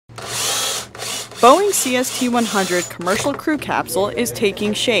Boeing CST-100 commercial crew capsule is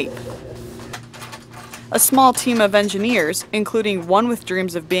taking shape. A small team of engineers, including one with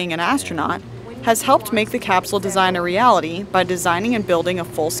dreams of being an astronaut, has helped make the capsule design a reality by designing and building a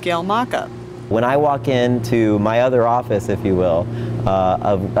full-scale mock-up. When I walk into my other office, if you will,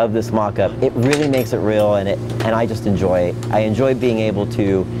 of this mock-up, it really makes it real, and I just enjoy it. I enjoy being able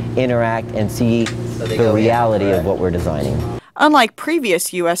to interact and see the reality of what we're designing. Unlike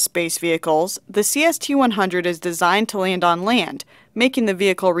previous U.S. space vehicles, the CST-100 is designed to land on land, making the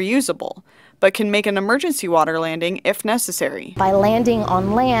vehicle reusable, but can make an emergency water landing if necessary. By landing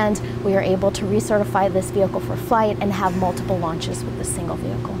on land, we are able to recertify this vehicle for flight and have multiple launches with this single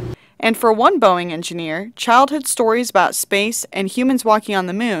vehicle. And for one Boeing engineer, childhood stories about space and humans walking on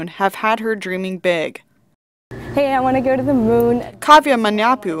the moon have had her dreaming big. Hey, I want to go to the moon. Kavya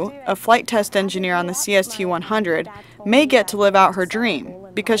Manyapu, a flight test engineer on the CST-100, may get to live out her dream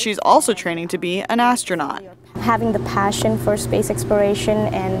because she's also training to be an astronaut. Having the passion for space exploration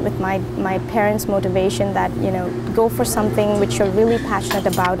and with my parents' motivation that, go for something which you're really passionate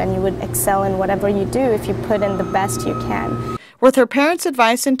about and you would excel in whatever you do if you put in the best you can. With her parents'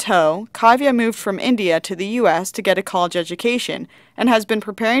 advice in tow, Kavya moved from India to the U.S. to get a college education and has been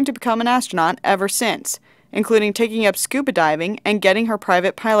preparing to become an astronaut ever since, including taking up scuba diving and getting her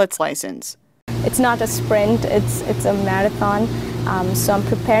private pilot's license. It's not a sprint, it's a marathon, so I'm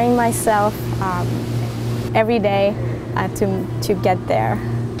preparing myself every day to get there.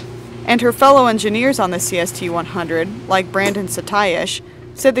 And her fellow engineers on the CST-100, like Brandon Satayish,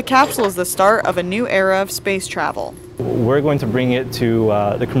 said the capsule is the start of a new era of space travel. We're going to bring it to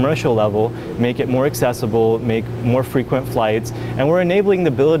the commercial level, make it more accessible, make more frequent flights, and we're enabling the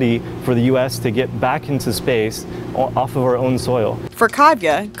ability for the U.S. to get back into space off of our own soil. For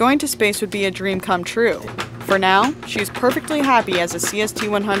Kavya, going to space would be a dream come true. For now, she's perfectly happy as a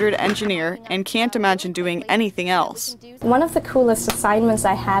CST-100 engineer and can't imagine doing anything else. One of the coolest assignments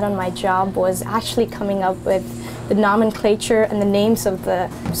I had on my job was actually coming up with the nomenclature and the names of the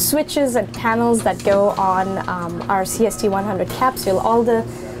switches and panels that go on our CST-100 capsule, all the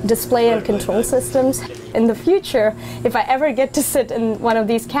display and control systems. In the future, if I ever get to sit in one of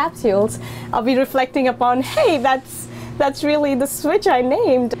these capsules, I'll be reflecting upon, hey, that's really the switch I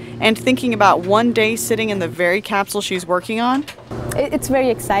named. And thinking about one day sitting in the very capsule she's working on? It's very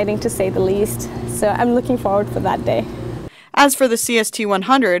exciting, to say the least, so I'm looking forward for that day. As for the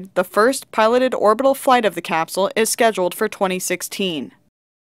CST-100, the first piloted orbital flight of the capsule is scheduled for 2016.